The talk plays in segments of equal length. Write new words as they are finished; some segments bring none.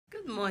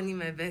Morning,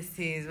 my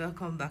besties.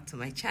 Welcome back to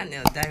my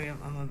channel, Diary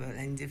of Amabelle,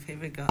 and your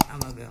favorite girl,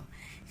 Amabelle.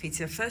 If it's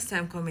your first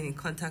time coming in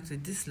contact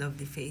with this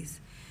lovely face,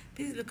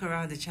 please look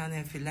around the channel.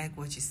 If you like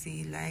what you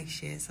see, like,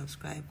 share,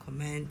 subscribe,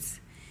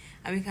 comment,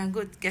 and we can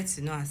go get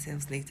to know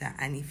ourselves later.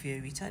 And if you're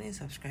a returning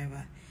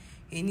subscriber,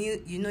 you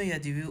know you're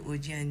the real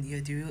OG and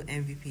you're the real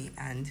MVP,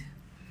 and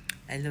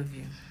I love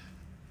you.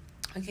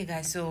 Okay,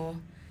 guys, so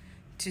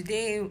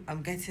today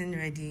I've gotten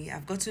ready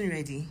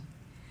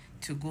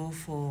to go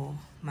for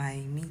my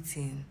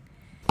meeting,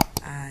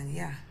 and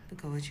yeah,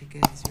 look at what your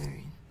girl is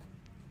wearing.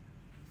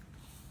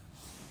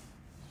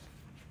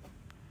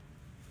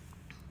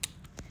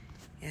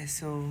 Yeah,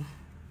 so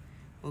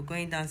we're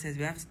going downstairs.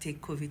 We have to take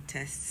COVID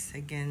tests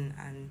again,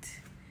 and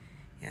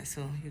yeah,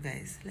 so you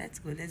guys, let's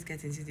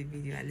get into the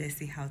video and let's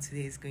see how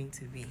today is going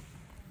to be.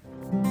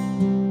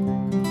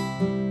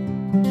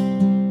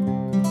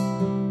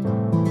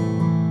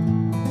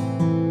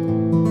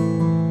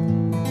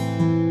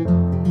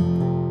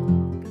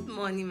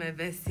 My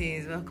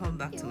besties, welcome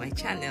back to my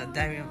channel,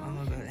 Diary of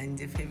Amabelle, and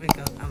your favorite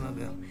girl,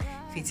 Amabelle.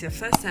 If it's your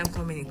first time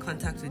coming in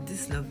contact with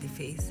this lovely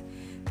face,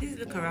 please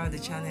look around the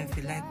channel. If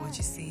you like what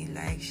you see,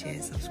 like,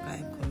 share,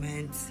 subscribe,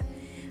 comment,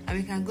 and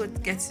we can go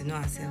get to know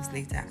ourselves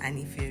later. And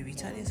if you're a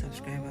returning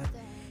subscriber,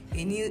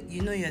 you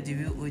know you're the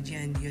real OG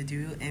and you're the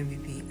real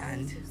MVP,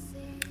 and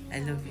I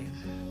love you.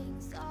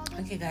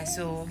 Okay, guys,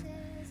 so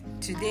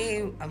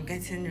today I've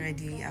gotten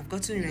ready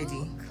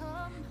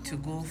to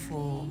go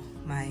for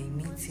my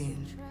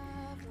meeting.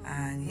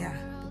 And yeah,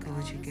 look at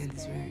what your girl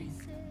is wearing.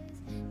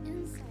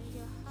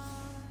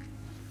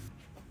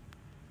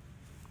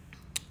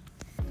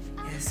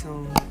 Yeah,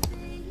 so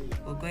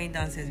we're going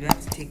downstairs. We have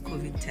to take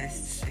COVID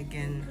tests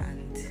again,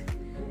 and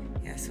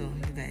yeah, so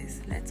you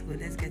guys, let's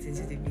get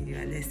into the video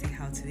and let's see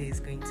how today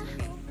is going to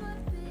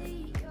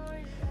be.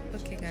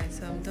 Okay, guys,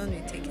 so I'm done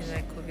with taking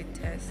my COVID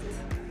test,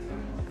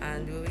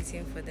 and we're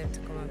waiting for them to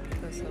come and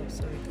pick us up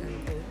so we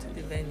can go to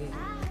the venue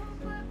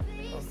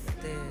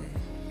of the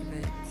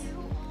event.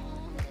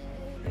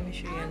 Let me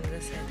show you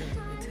another side of the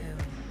hotel.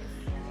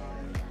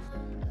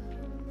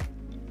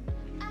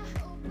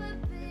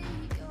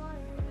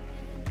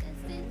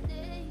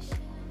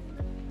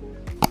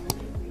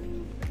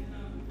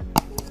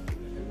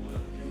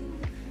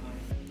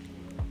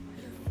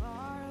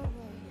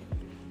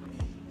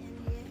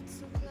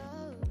 So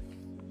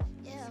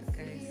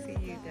guys, see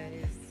you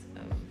guys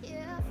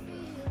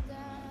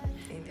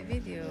in the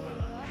video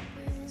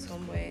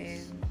somewhere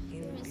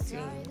in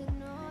between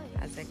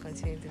as I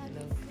continue the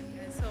vlog.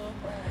 So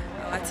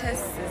our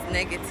test is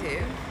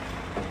negative.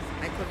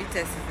 My COVID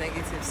test is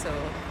negative, so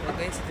we're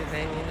going to the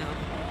venue now.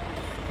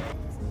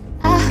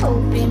 I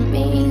hope it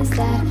means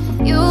that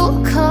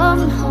you'll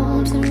come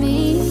home to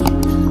me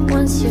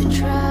once you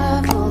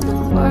travel the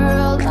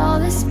world, all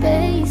the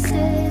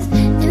spaces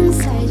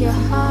inside your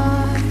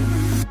heart.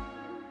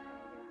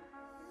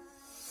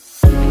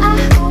 I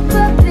hope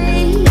I'll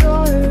be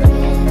your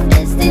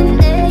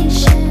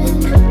destination.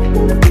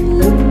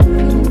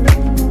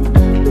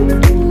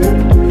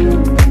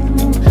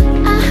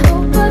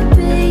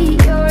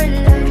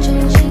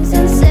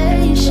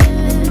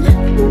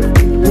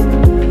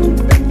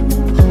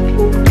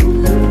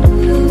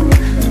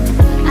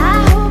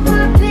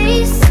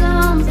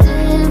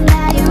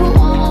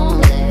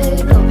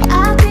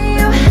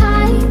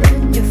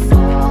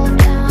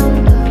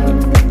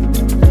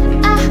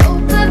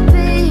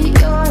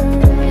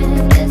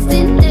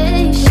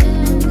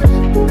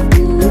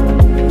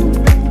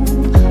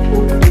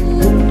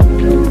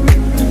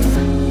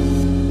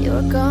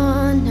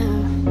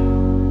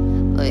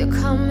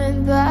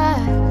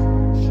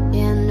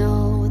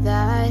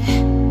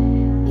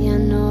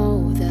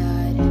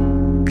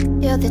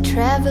 The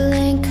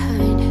traveling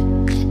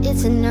kind,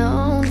 it's a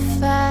known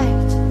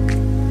fact.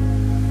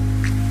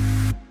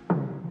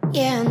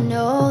 Yeah, I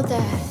know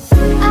that.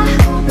 I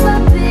hope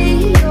I'll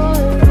be your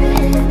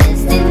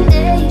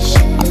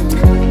destination.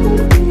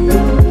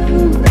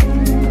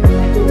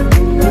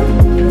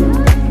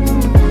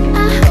 I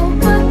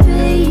hope I'll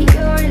be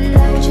your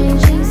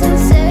life-changing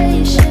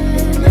sensation.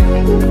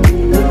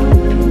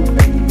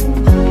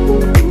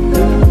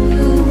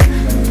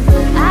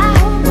 I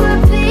hope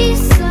I'll be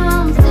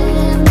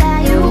something that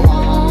you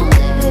won't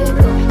let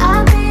go.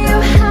 I'll be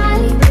your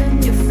high when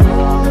you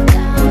fall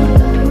down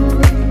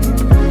low.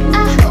 I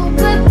hope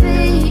I'll be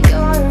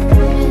your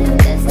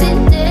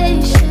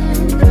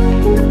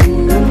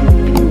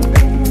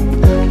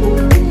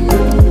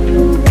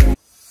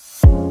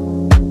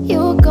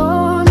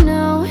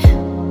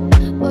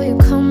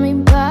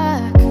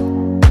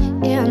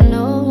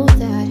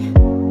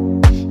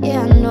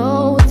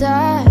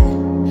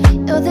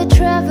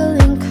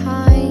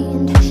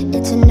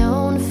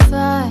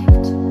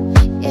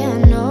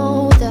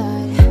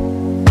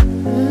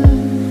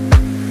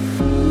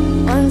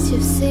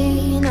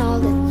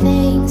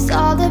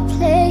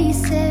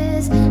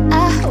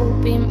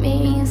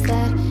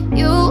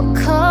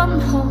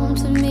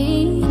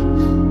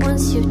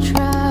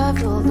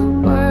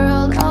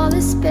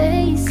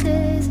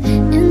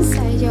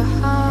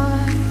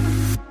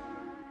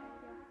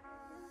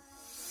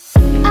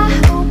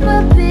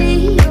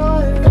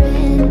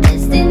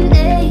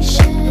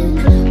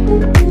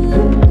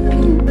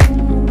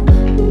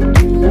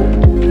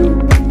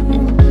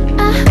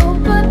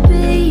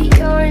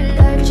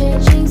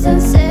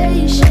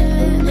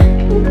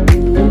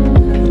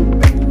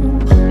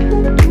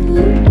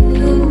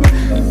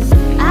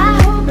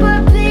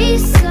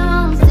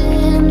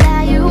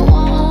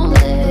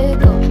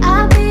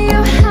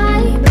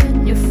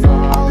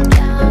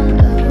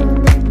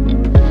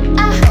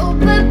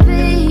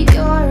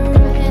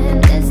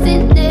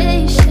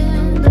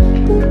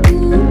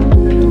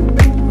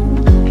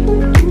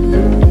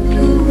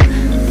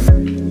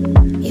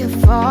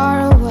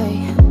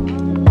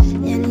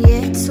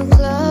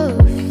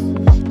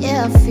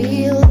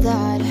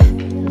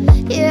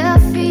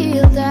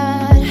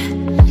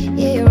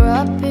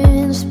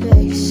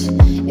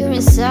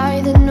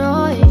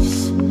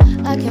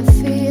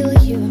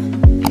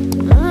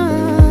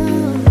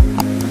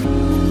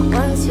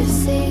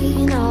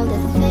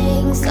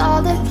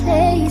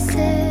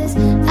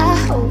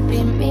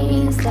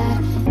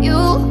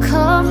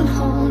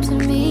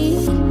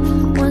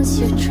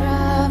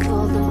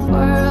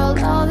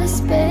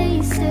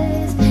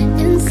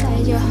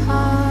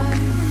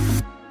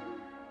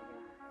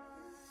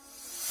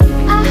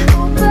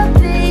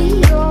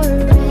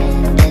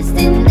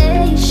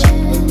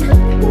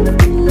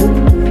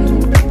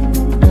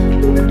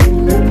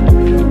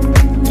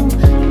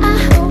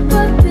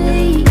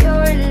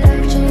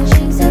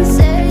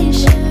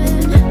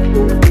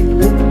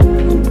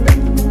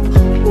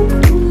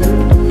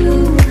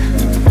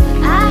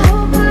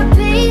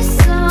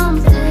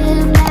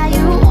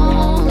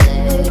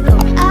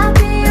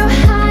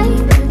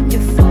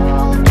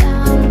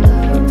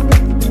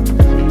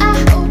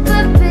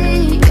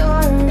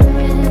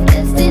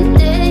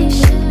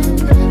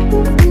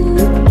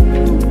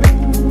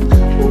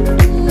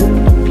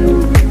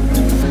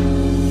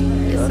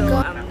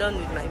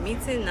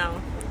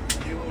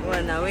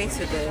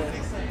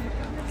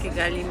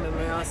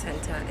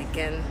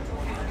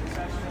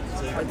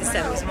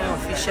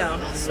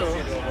special, so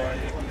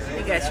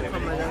you guys should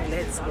come along.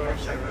 Let's go.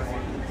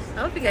 I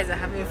hope you guys are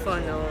having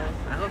fun.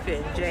 I hope you're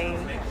enjoying.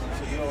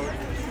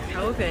 I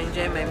hope you're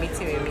enjoying my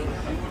meeting with me.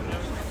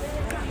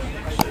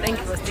 Thank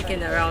you for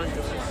sticking around.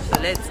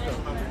 So let's go.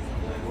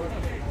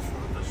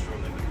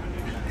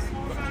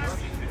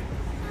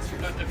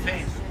 Not the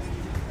faint.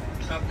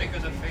 Stop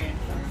thinking the faint.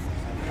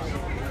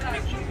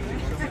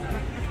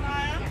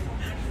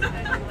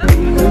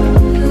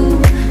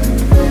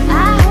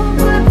 I hope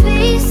we'll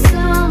be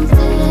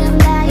something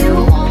that you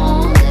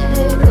won't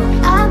let go.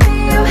 I'll be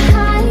your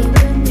high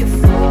when you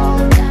fall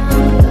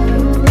down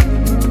low.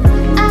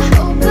 I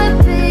hope I'll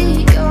be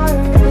your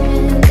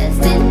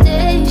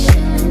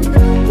destination.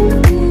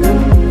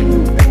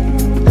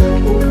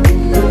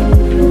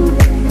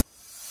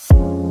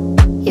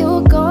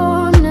 You're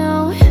gone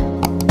now,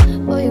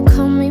 will you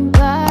coming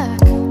back?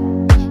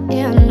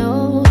 Yeah, I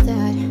know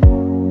that.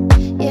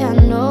 Yeah, I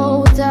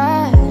know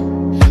that.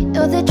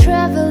 You're the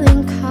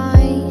traveling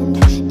kind,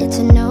 it's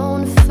a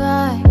known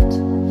fact.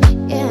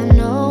 Yeah, I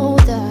know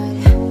that.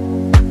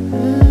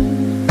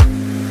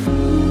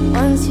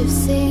 Once you've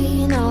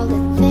seen all the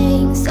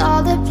things,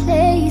 all the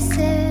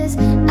places,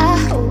 I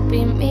hope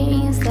it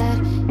means that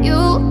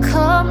you'll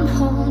come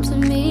home to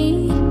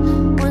me.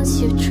 Once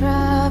you've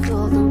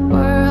traveled the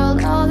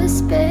world, all the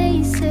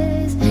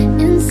spaces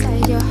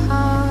inside your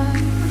heart,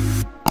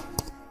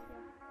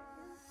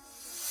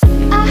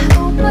 I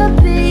hope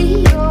I'll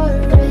be your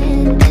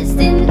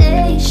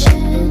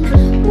destination.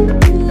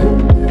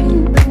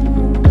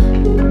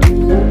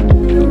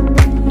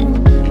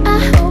 I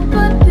hope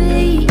I'll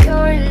be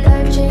your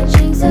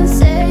life-changing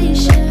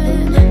sensation.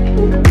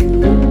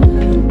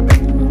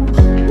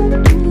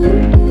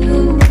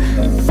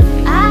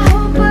 I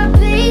hope I'll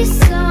be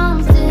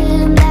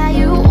something that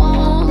you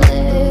won't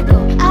let go.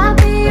 I'll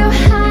be your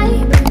high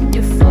when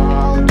you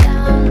fall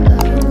down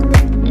low.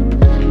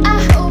 I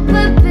hope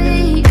I'll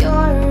be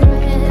your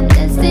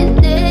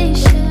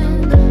destination.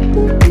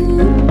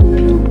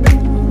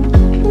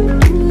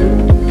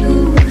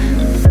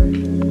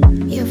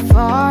 You're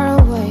far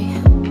away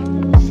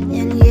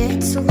and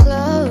yet so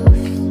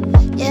close.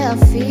 Yeah, I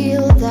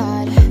feel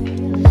that.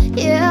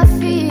 Yeah, I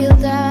feel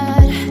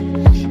that.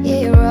 Yeah,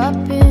 you're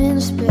up in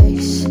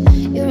space.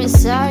 You're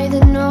inside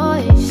the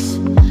noise.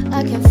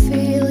 I can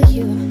feel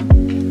you.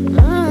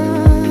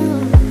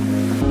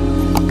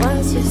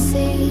 Once you've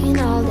seen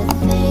all the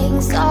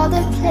things, all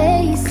the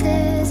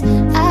places,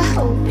 I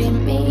hope it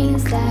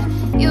means that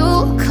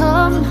you'll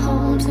come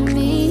home to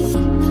me.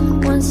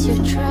 Once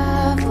you've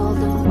traveled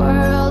the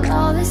world,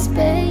 all the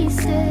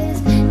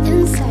spaces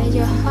inside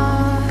your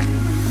heart,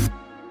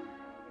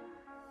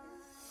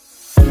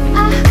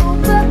 I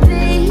hope I'll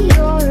be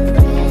your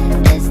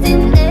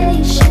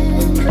destination.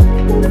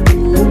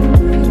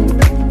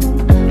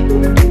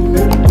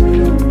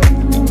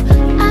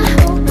 I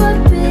hope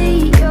I'll be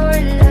your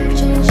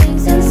life-changing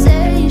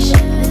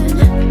sensation.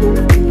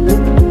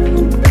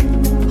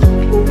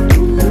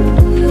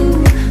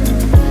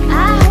 I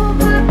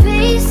hope I'll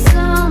be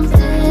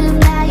something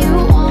that you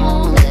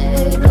won't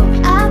let go.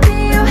 I'll be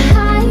your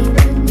high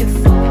when you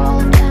fall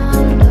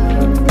down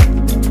low.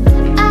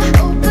 I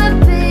hope I'll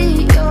be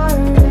your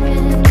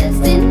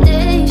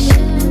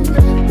destination.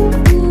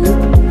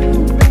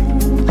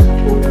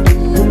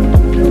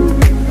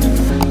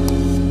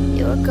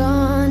 You're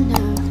gone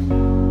now,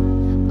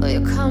 but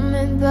you're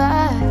coming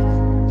back.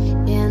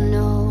 Yeah, I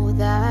know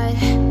that.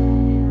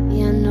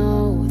 Yeah, I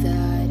know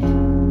that.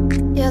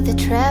 You're the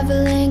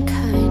traveling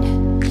kind,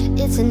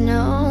 it's a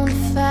known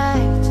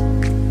fact.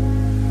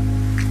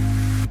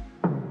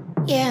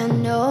 Yeah, I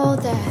know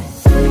that.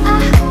 I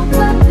hope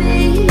I'll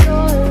be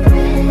your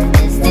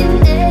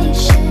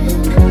destination.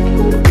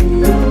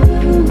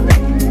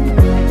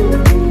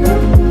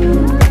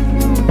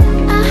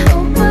 I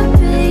hope I'll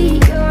be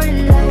your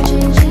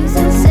life-changing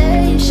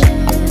sensation.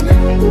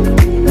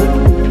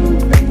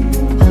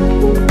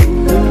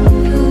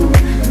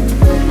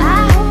 I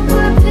hope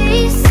I'll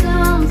be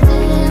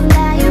something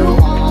that you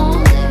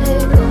won't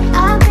let go.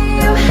 I'll be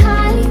your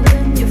high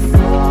when you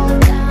fall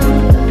down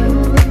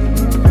low.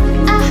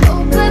 I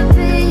hope I'll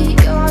be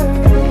your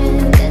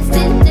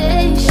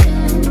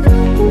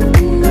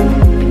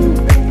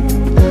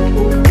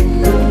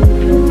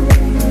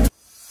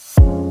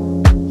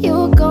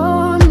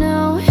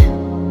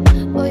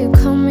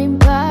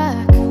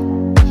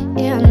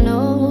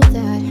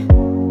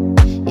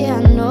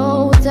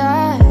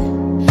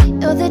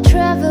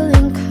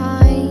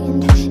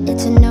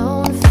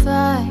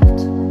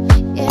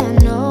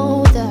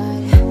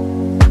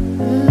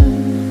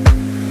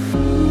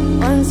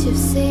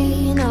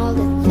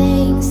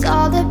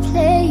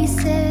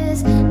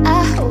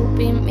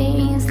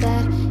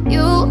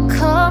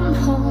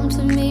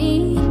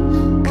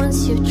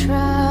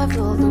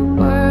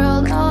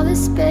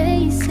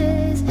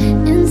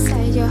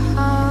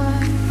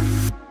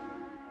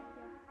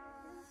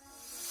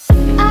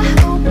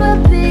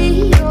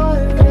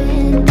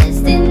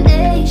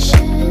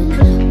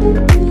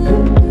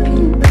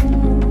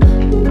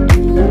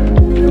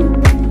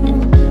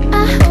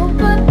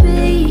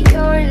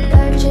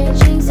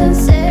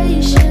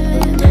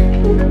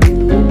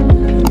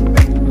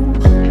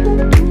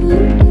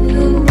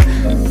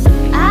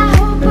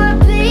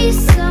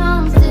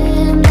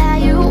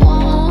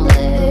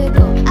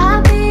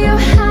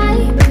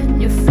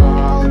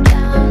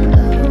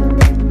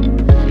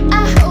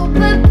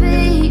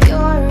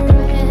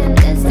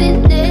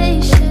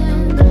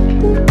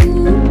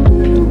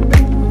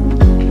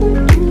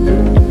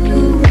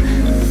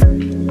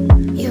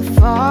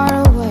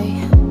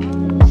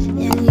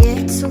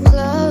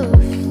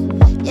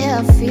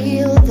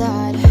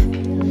that.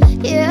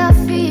 Yeah, I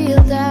feel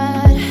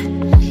that.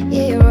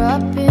 Yeah, you're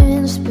up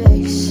in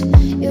space.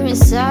 You're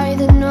inside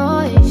the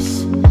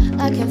noise.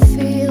 I can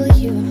feel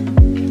you.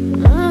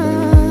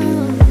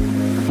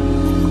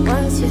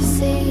 Once you've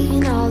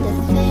seen all the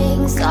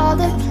things, all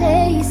the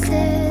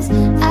places,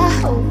 I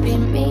hope it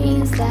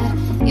means that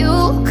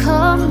you'll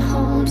come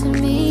home to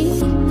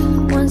me.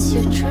 Once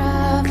you've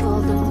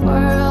traveled the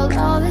world,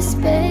 all the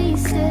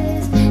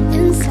spaces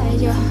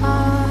inside your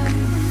heart.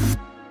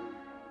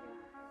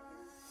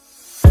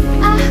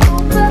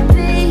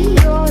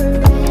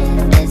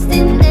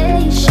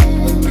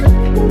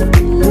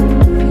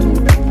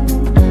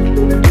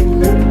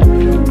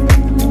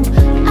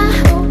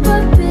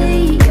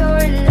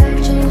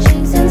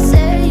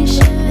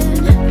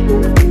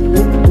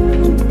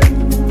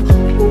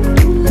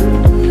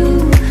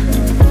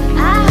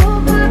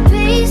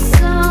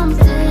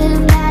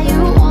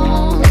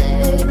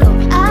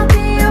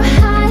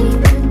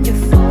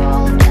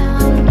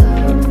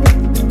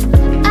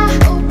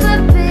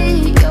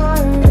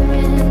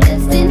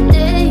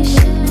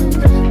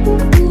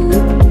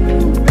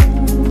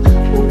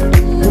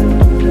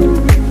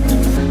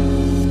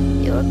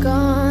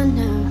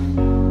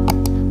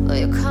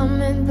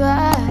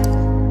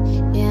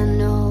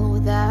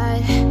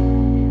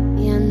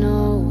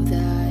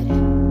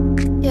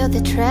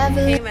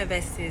 Hey my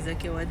besties,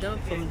 okay, we're done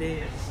from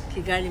the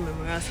Kigali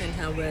Memorial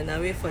Center. We're on our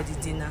way for the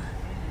dinner.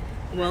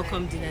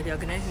 Welcome dinner. They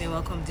organized me a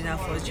welcome dinner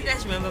for us. Do you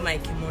guys remember my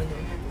kimono?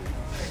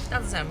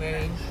 That's what I'm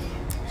wearing.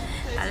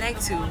 I like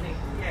to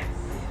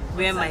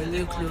wear my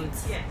new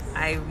clothes.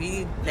 I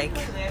really like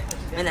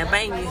when I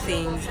buy new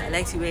things, I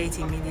like to wear it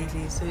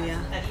immediately. So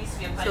yeah.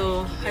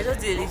 So I just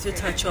did a little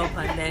touch up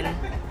and then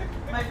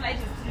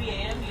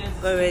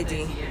we're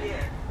ready.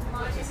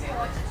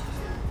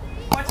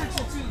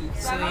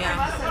 So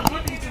yeah.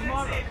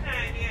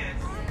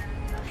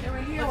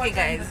 Okay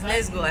guys,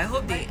 let's go. I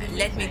hope they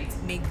let me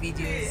make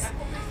videos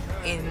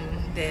in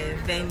the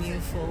venue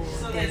for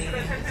the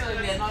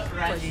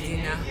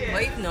dinner.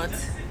 But if not,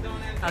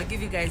 I'll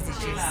give you guys the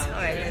gist.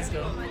 Alright, let's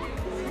go.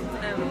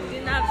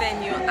 Dinner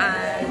venue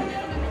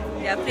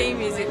and they are playing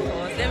music for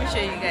us. Let me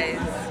show you guys.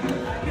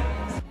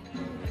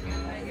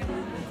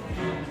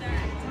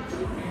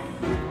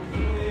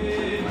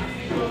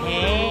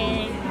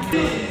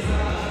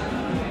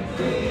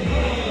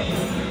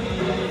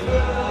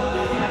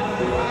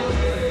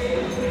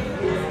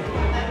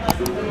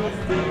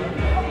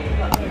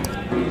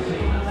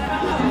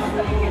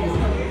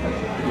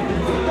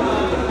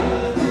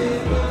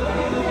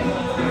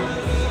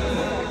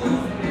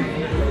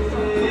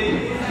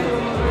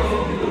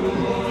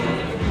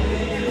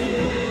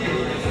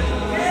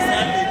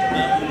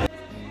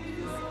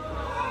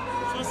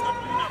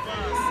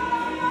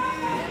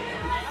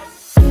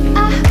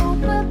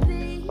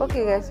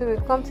 Okay guys, so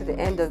we've come to the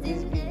end of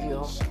this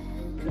video.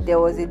 There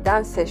was a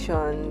dance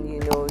session, you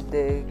know,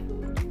 the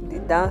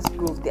dance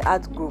group, the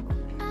art group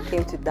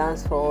came to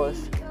dance for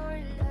us.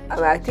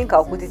 I think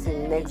I'll put it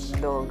in the next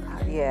vlog.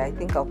 Yeah, I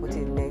think I'll put it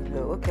in the next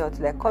vlog. Okay,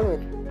 until I come your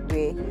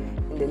way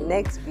in the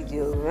next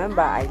video.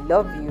 Remember, I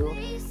love you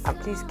and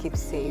please keep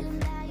safe.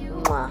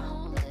 Mwah.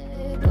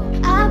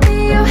 I'll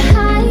be your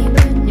high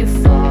when you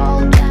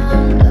fall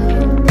down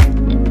low.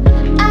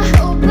 I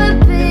hope I'll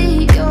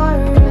be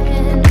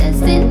your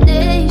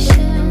destination.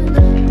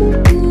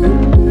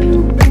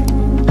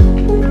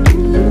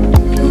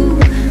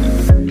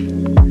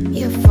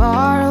 You're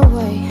far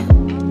away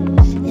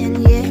and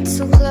yet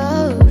so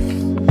close.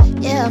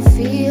 Yeah, I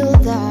feel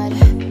that.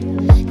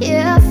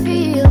 Yeah, I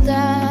feel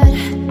that.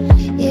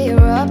 Yeah,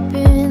 you're up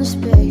in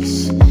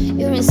space.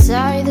 You're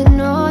inside the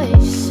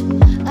noise.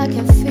 I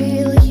can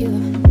feel you.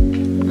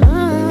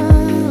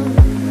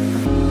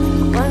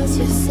 Once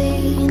you've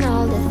seen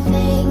all the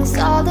things,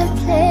 all the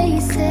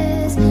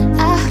places,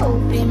 I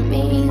hope it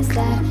means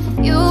that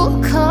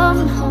you'll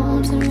come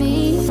home to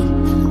me.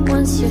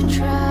 Once you've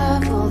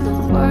traveled the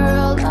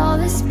world, all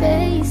the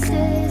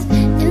spaces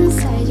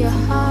inside your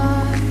heart.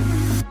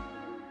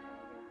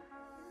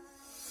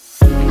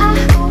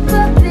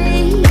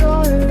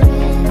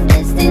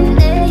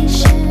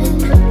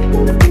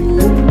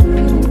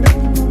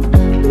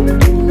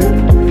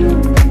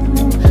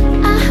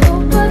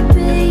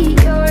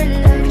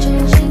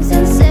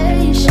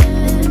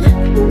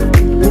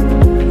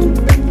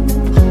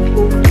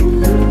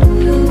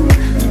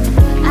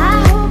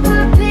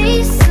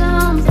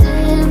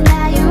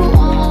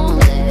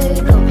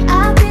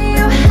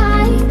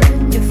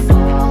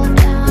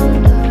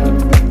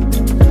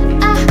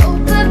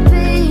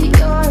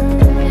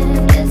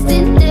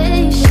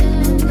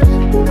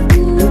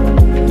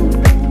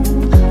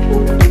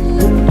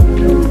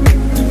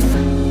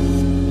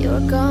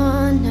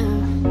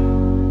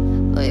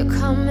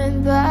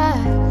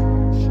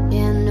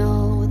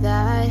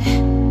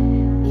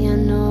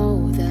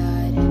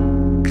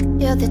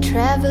 The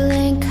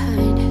traveling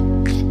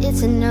kind,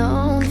 it's a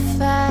known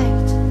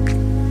fact.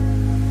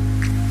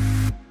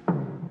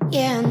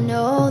 Yeah, I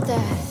know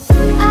that.